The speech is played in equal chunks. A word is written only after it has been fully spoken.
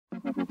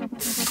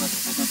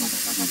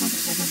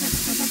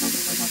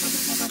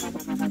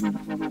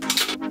Welcome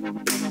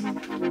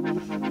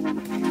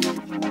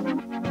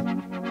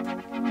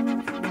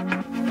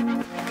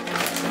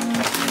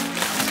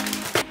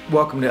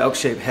to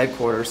ElkShape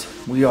headquarters.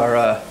 We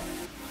are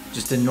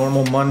just a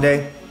normal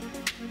Monday.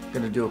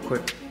 Gonna do a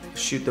quick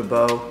shoot the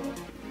bow.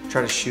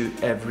 Try to shoot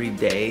every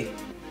day,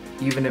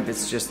 even if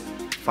it's just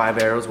 5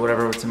 arrows,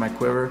 whatever what's in my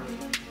quiver.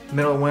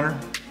 Middle of winter,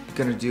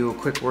 gonna do a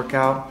quick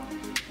workout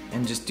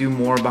and just do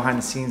more behind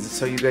the scenes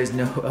so you guys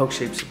know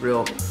ElkShape's a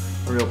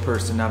real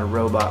person, not a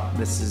robot.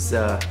 This is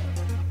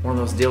one of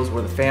those deals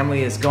where the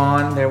family is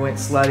gone, they went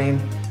sledding.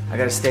 I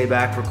gotta stay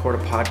back, record a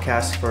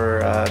podcast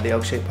for the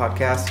ElkShape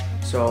podcast.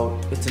 So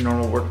it's a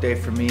normal work day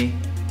for me,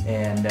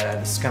 and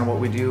this is kind of what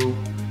we do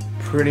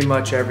pretty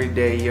much every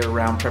day,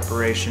 year-round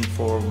preparation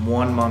for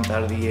 1 month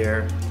out of the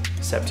year,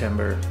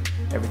 September.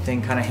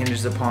 Everything kind of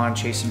hinges upon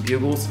chasing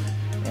bugles,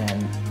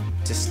 and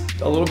just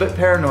a little bit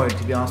paranoid,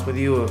 to be honest with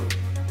you.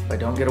 If I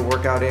don't get a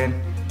workout in,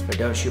 if I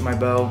don't shoot my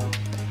bow,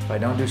 if I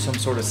don't do some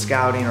sort of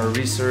scouting or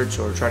research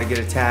or try to get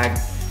a tag,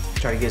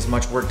 try to get as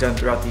much work done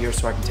throughout the year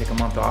so I can take a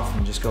month off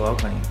and just go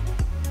elk hunting.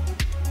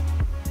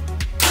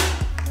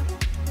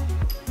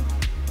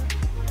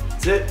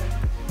 That's it.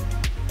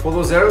 Pull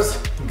those arrows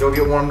and go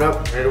get warmed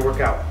up, ready to work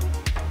out.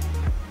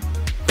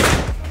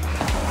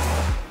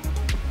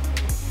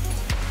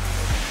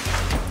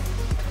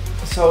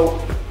 So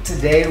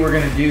today we're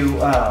gonna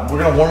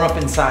warm up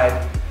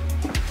inside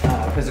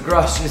because the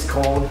garage is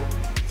cold.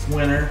 It's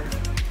winter.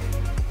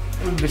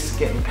 We're just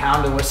getting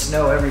pounded with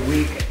snow every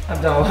week.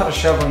 I've done a lot of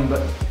shoveling,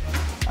 but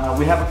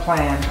we have a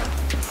plan.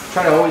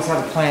 Try to always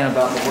have a plan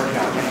about the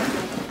workout.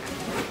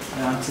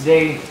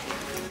 Today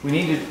we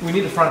need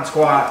to front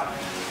squat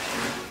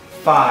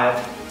 5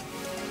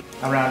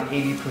 around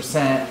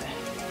 80%,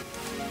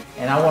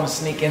 and I want to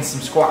sneak in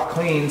some squat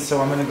cleans,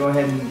 so I'm going to go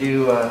ahead and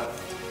do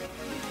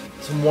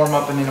some warm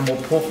up, and then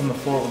we'll pull from the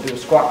floor. We'll do a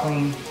squat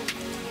clean,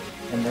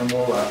 and then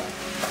we'll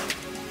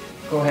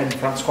go ahead and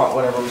front squat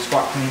whatever we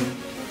squat clean.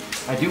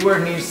 I do wear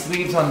knee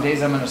sleeves on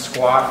days I'm going to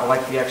squat. I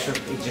like the extra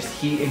just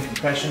heat and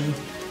compression,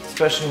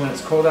 especially when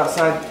it's cold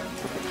outside.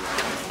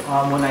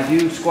 When I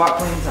do squat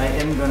cleans, I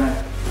am going to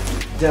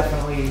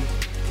definitely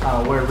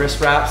wear wrist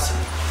wraps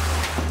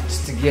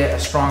just to get a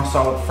strong,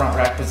 solid front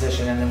rack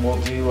position, and then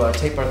we'll do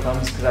tape our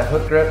thumbs because I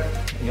hook grip,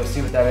 and you'll see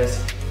what that is.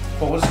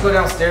 But we'll just go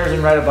downstairs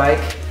and ride a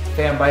bike,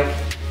 fan bike,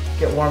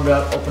 get warmed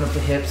up, open up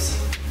the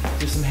hips,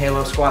 do some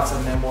halo squats,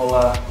 and then we'll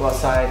go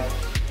outside.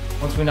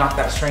 Once we knock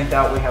that strength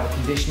out, we have a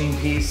conditioning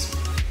piece,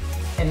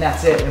 and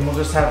that's it. And we'll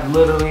just have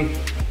literally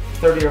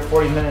 30 or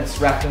 40 minutes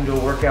wrapped into a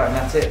workout, and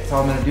that's it. That's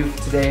all I'm gonna do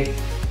for today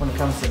when it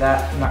comes to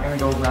that. I'm not gonna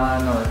go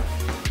run or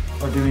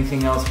do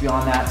anything else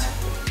beyond that.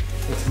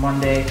 It's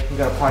Monday, we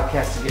got a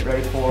podcast to get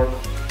ready for.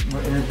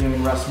 We're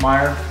interviewing Russ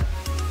Meyer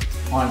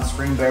on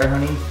spring bear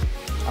hunting.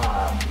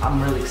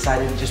 I'm really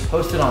excited. Just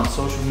posted on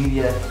social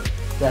media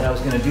that I was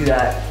gonna do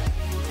that,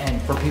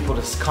 and for people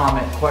to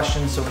comment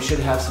questions, so we should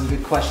have some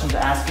good questions to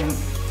ask him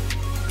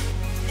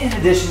in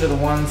addition to the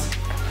ones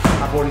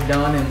I've already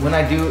done. And when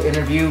I do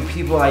interview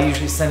people, I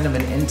usually send them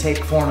an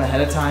intake form ahead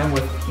of time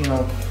with, you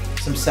know,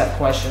 some set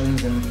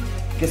questions and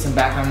get some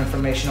background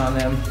information on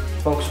them.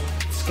 Folks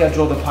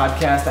schedule the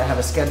podcast. I have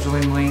a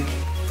scheduling link.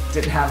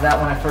 Didn't have that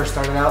when I first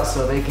started out,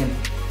 so I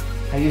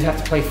used to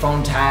have to play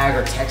phone tag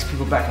or text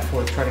people back and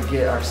forth, try to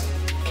get our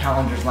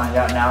calendars lined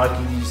out. Now I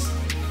can use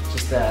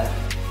just an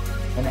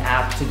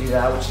app to do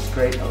that, which is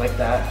great. I like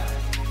that.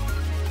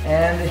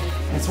 And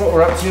that's what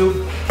we're up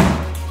to.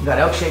 We got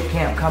ElkShape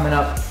camp coming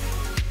up,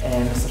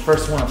 and it's the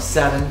first one of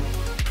 7.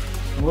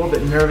 I'm a little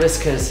bit nervous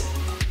because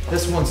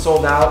this one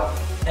sold out,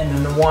 and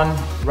then the one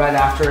right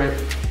after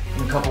it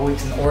in a couple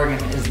weeks in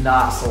Oregon is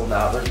not sold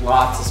out. There's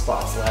lots of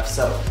spots left,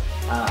 so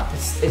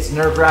it's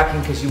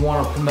nerve-wracking because you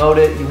want to promote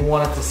it, you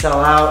want it to sell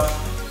out,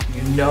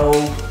 you know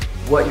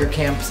what your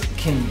camps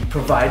can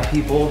provide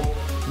people,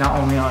 not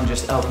only on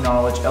just elk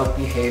knowledge, elk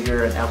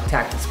behavior, and elk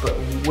tactics, but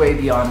way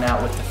beyond that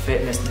with the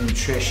fitness, the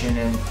nutrition,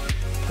 and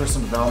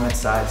personal development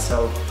side.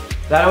 So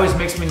that always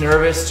makes me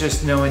nervous,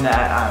 just knowing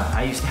that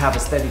I used to have a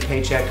steady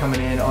paycheck coming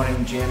in, owning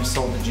a gym,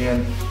 sold the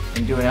gym,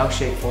 and doing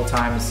ElkShape full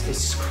time. It's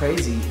just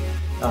crazy.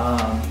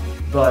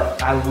 But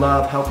I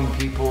love helping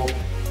people,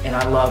 and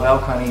I love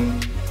elk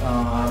hunting.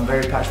 I'm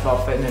very passionate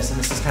about fitness, and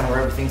this is kind of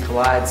where everything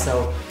collides.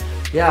 So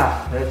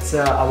yeah, it's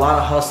a lot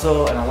of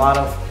hustle and a lot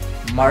of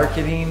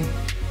marketing,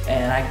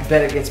 and I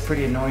bet it gets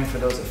pretty annoying for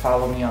those that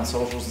follow me on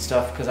socials and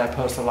stuff because I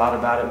post a lot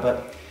about it,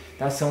 but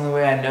that's the only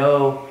way I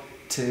know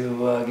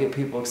to get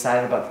people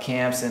excited about the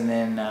camps and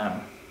then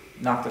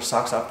knock their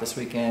socks off this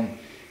weekend.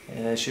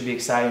 It should be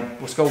exciting.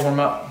 Let's go warm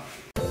up.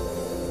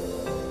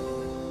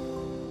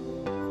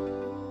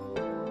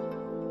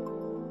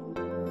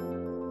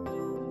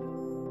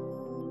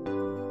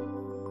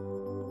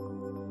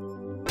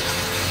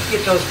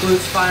 Get those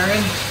glutes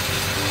firing.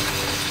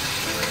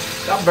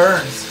 Got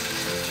burns.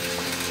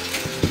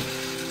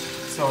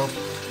 So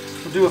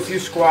we'll do a few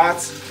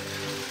squats.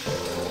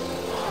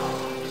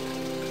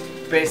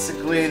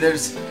 Basically,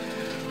 there's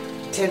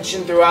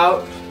tension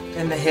throughout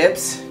in the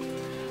hips.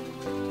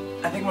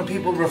 I think when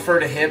people refer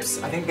to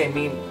hips, I think they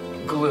mean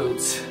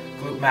glutes.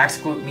 Glute max,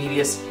 glute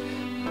medius.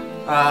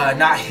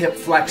 Not hip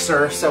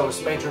flexor, so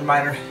it's major and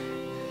minor.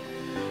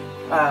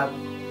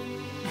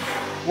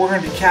 We're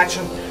going to be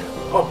catching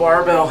a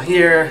barbell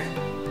here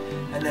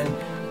and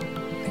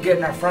then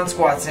getting our front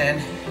squats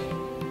in.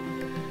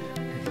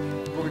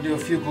 We're going to do a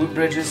few glute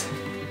bridges.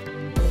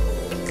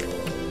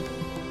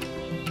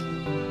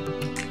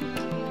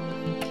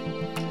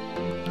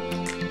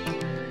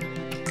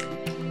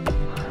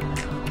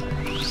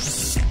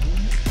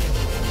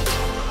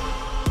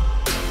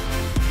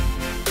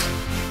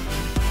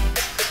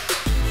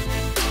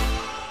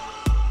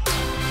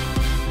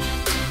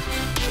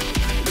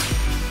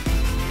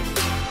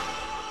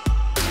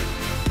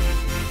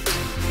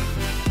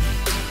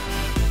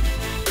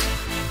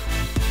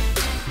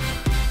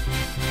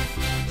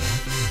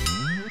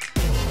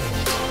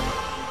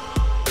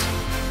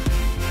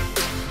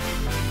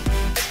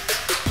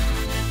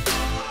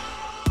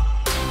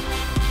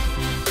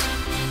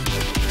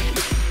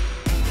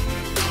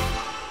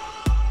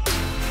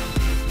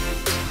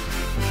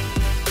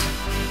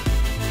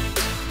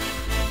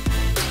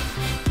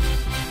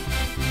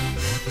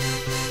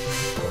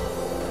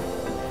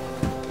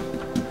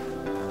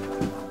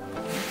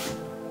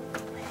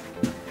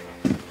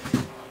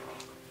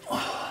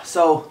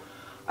 So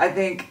I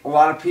think a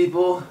lot of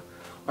people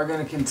are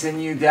going to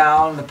continue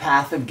down the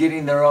path of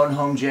getting their own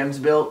home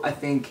gyms built. I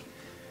think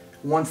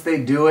once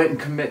they do it and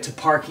commit to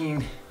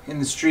parking in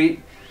the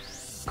street,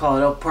 call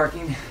it elk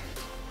parking,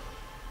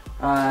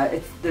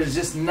 there's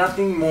just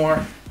nothing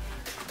more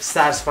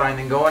satisfying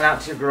than going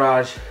out to your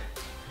garage,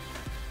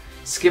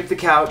 skip the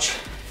couch,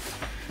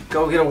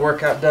 go get a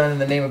workout done in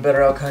the name of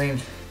better elk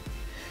hunting,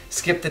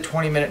 skip the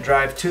 20-minute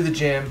drive to the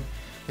gym,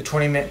 the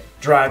 20-minute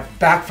drive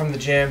back from the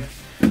gym.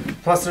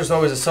 Plus there's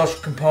always a social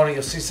component.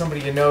 You'll see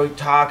somebody you know,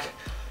 talk.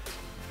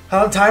 I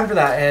don't have time for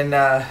that, and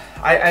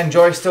I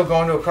enjoy still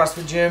going to a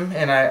CrossFit gym,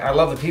 and I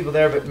love the people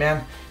there, but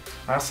man,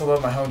 I also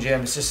love my home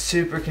gym. It's just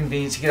super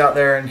convenient to get out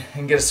there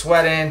and get a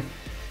sweat in,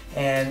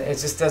 and it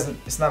just doesn't,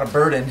 it's not a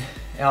burden.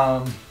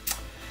 I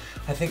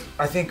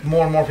think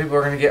more and more people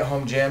are going to get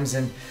home gyms,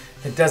 and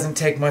it doesn't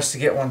take much to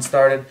get one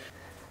started.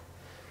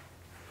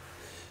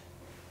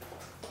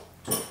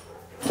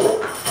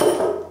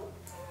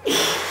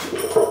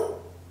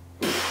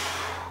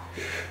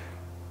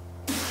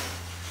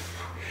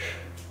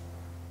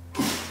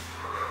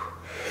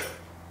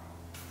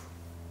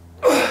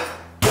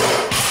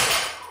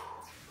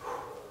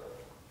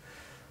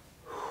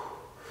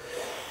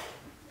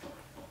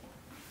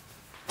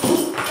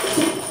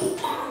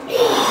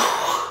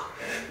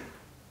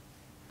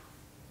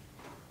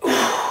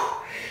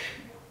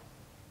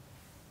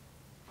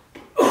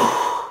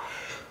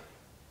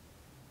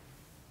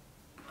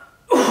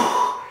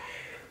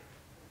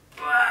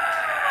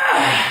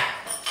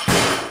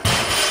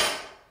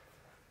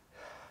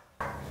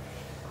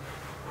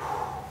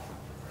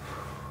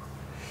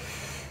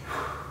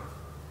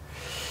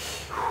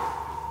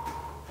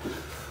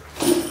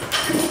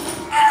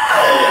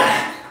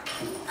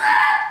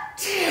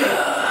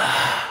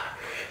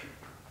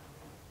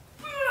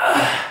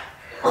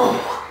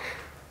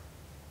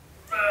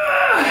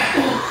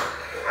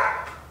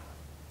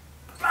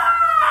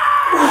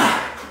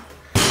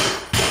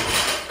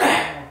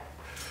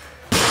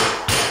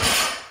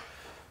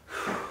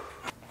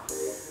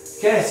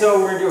 Okay, so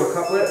we're gonna do a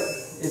couplet.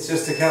 It's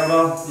just a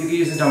kettlebell. You can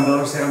use a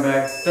dumbbell or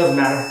sandbag, doesn't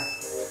matter.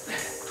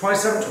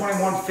 27,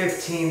 21,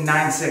 15,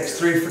 9, 6,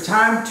 3 for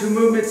time, 2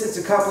 movements, it's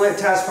a couplet,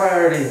 task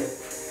priority.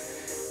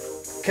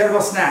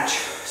 Kettlebell snatch.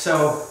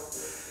 So,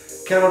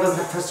 kettlebell doesn't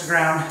have to touch the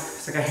ground,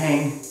 it's like a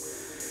hang.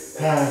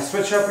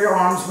 Switch up your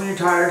arms when you're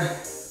tired.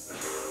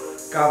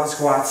 Goblet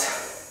squats.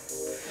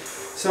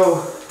 So,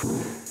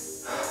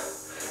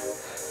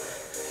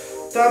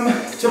 thumb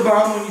to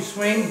bum when you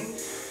swing,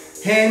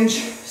 hinge,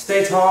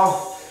 stay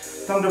tall,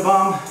 thumb to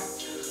bum,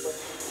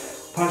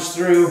 punch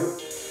through,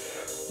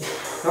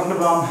 thumb to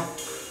bum,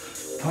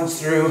 punch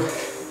through.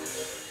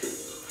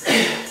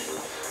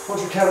 Hold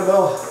your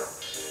kettlebell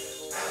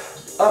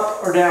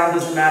up or down,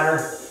 doesn't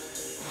matter.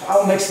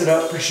 I'll mix it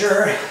up for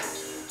sure.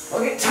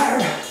 I'll get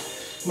tired.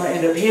 Might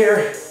end up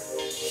here,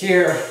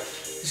 here.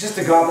 It's just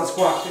a goblet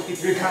squat,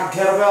 53 count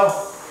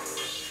kettlebell.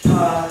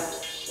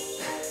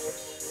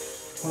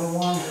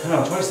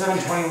 27,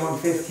 21,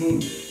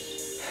 15,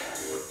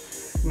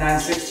 9,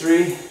 6,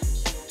 3.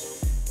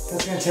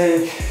 That's gonna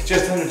take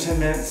just under 10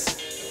 minutes.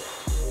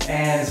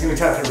 And it's gonna be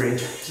tough to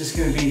breathe. It's just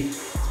gonna be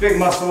big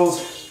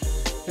muscles,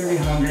 you're gonna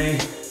be hungry,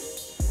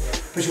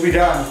 but you'll be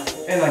done.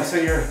 And like, so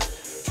your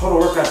total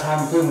workout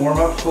time, including warm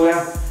up, cool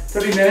down,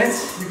 30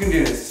 minutes, you can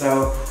do this.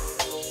 So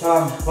a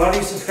lot of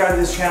you subscribe to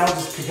this channel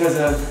just because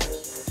of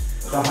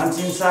the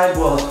hunting side.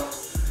 Well,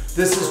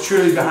 this is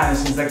truly behind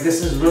the scenes. Like,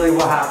 this is really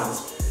what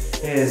happens,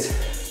 is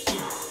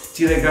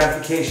delayed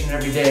gratification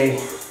every day,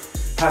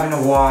 having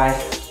a why,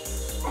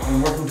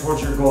 and working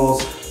towards your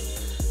goals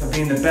of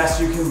being the best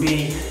you can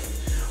be.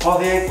 All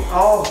the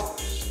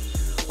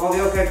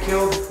elk I've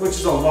killed, which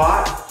is a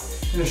lot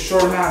in a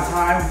short amount of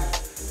time.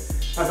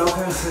 I've elk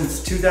hunted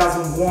since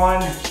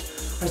 2001. I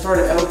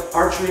started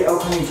archery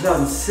elk hunting in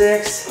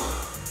 2006.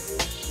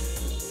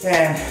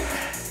 And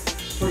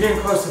we're getting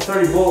close to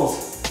 30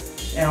 bulls.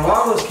 And a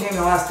lot of those came in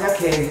the last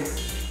decade,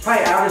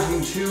 probably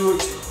averaging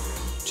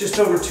just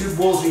over 2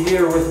 bulls a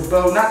year with a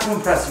bow. Not too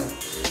impressive.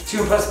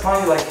 Too impressed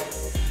upon you, like,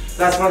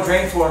 that's what I'm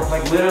training for.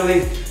 Like,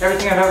 literally,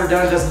 everything I've ever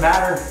done doesn't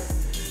matter.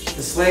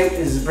 The slate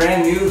is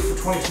brand new for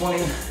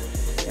 2020,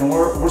 and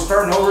we're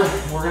starting over.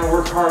 We're gonna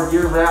work hard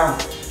year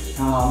round,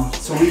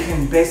 so we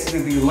can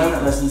basically be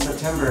limitless in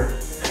September.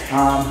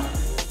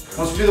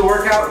 Once we do the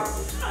workout,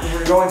 we're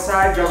gonna go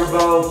inside, grab our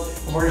bow,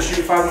 and we're gonna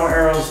shoot 5 more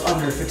arrows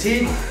under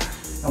fatigue,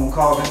 and we'll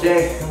call it a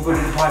day, and we'll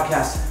go do the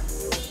podcast.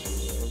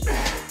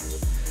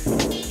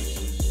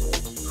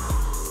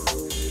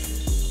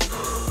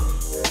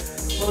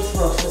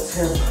 Let's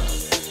hear them.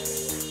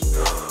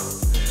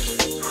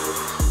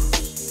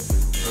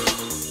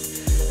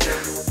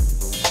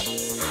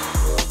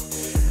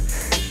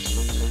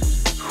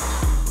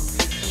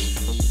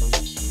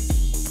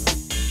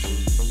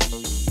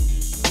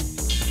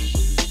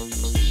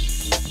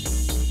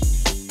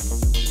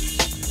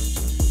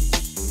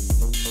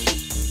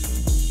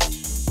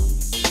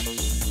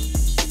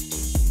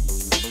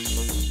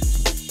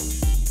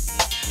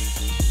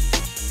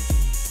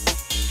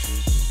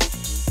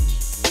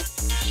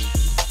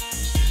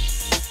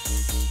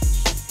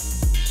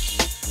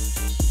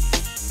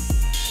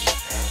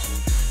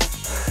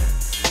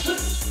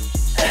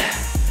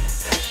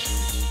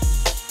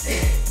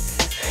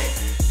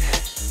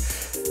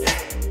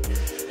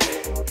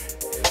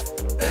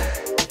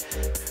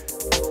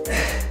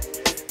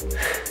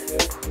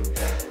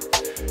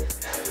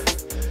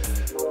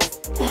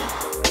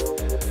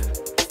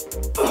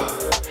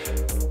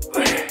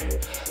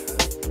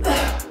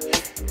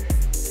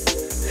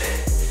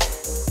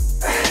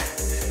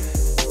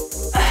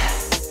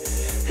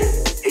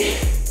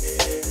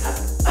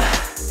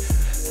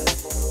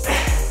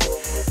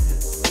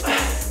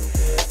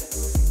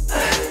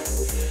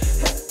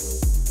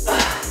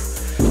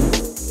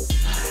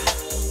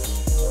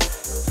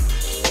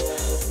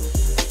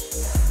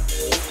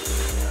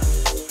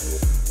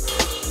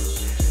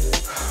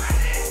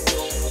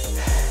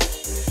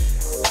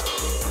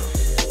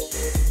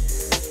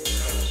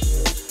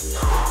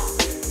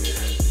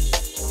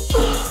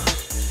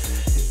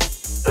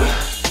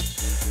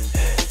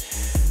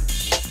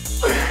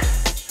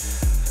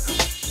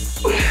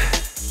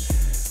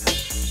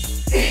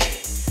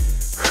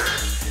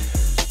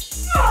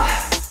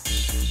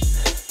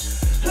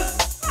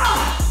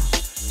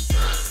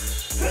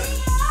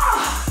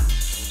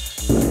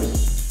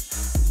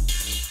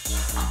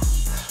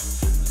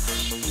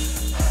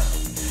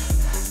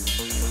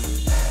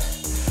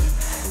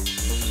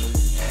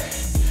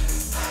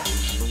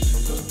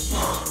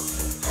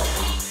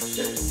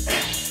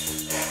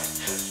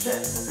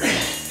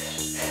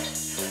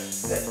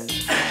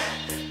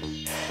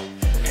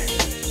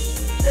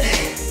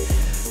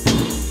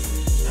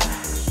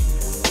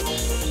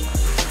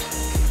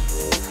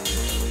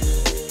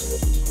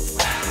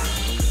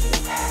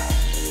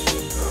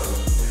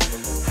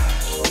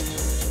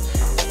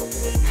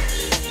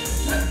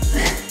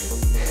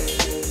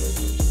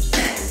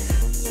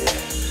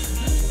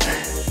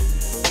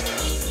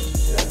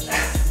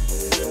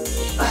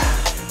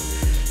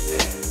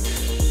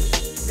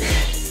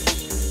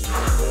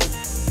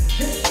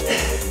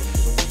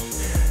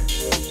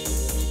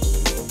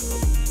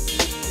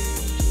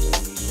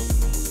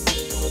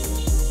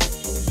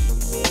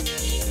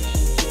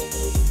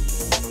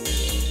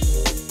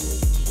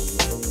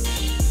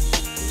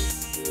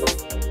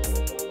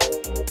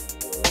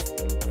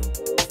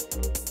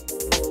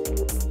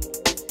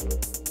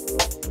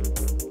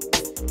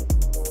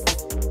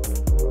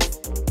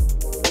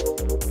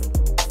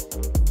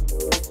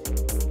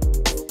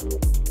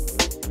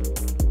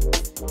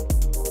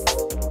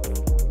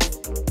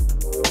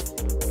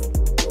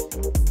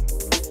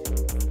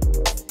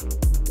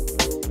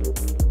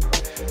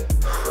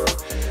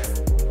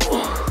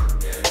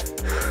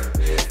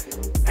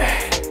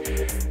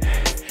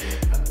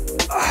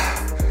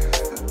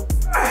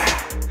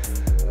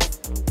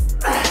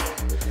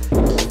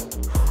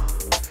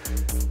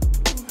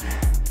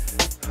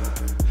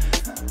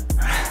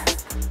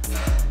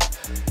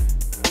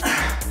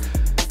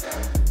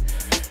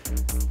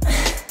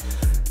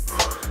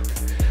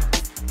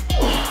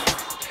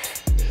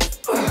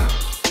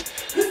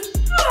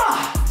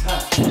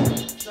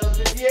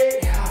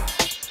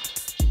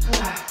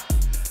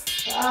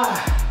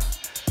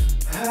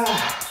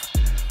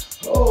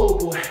 Oh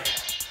boy.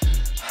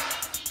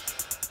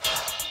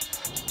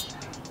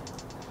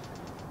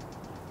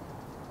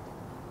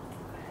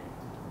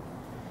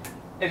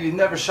 If you've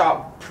never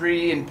shot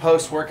pre and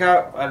post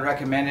workout, I'd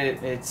recommend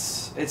it.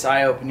 It's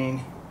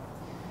eye-opening,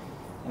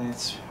 and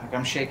it's like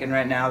I'm shaking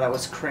right now. That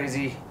was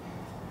crazy.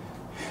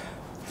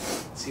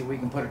 Let's see if we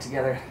can put it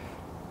together.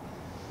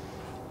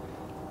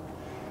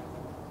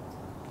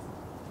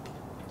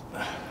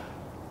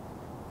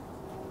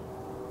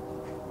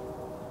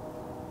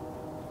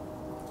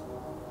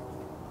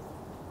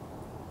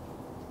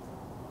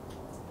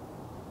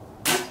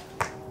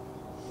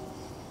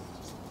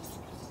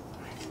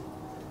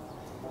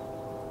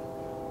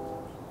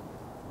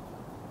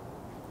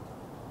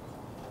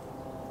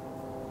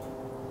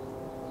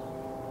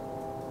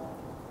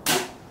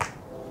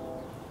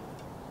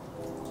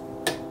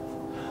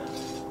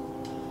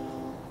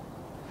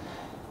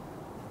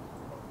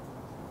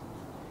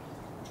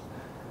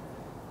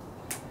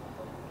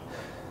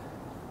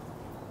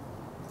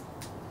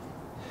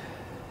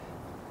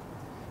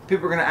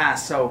 people are gonna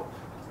ask, so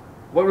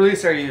what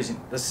release are you using?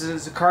 This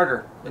is a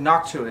Carter, the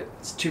knock to it.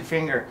 It's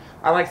 2-finger.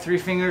 I like 3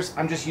 fingers.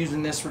 I'm just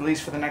using this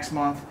release for the next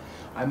month.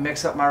 I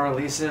mix up my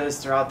releases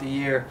throughout the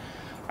year.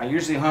 I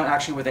usually hunt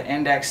actually with an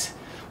index.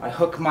 I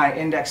hook my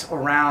index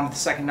around the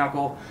second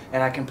knuckle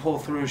and I can pull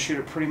through, shoot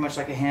it pretty much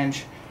like a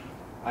hinge.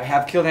 I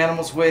have killed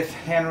animals with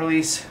hand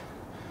release.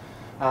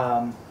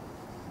 In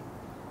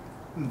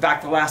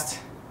fact, the last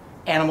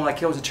animal I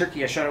killed was a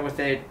turkey. I shot it with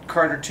a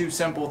Carter 2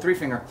 simple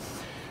 3-finger.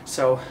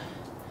 So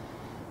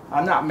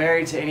I'm not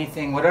married to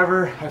anything,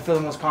 whatever I feel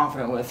the most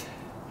confident with.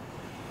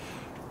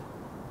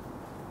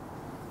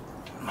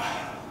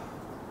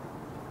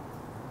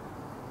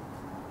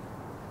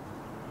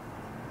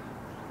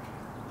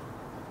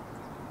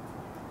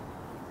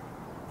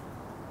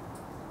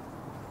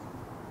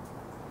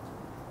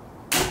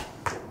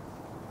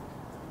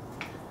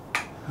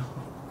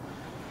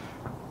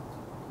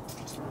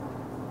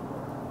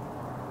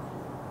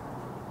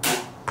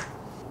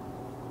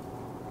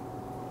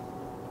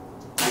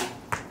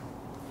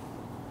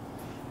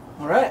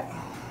 Alright,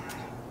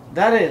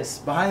 that is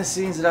behind the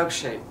scenes at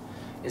ElkShape.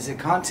 Is it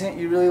content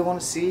you really want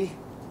to see?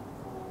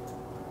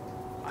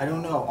 I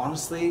don't know.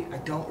 Honestly, I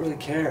don't really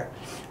care.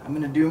 I'm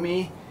going to do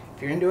me.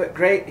 If you're into it,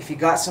 great. If you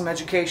got some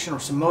education or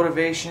some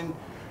motivation,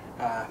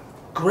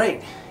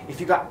 great.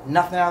 If you got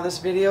nothing out of this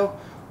video,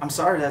 I'm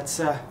sorry. That's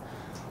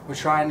we're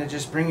trying to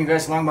just bring you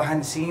guys along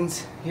behind the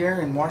scenes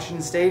here in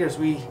Washington State as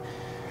we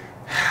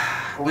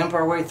limp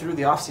our way through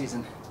the off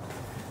season.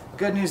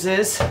 Good news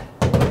is,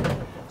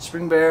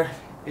 spring bear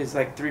is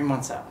like 3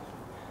 months out.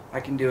 I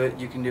can do it,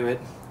 you can do it.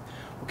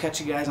 We'll catch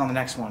you guys on the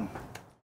next one.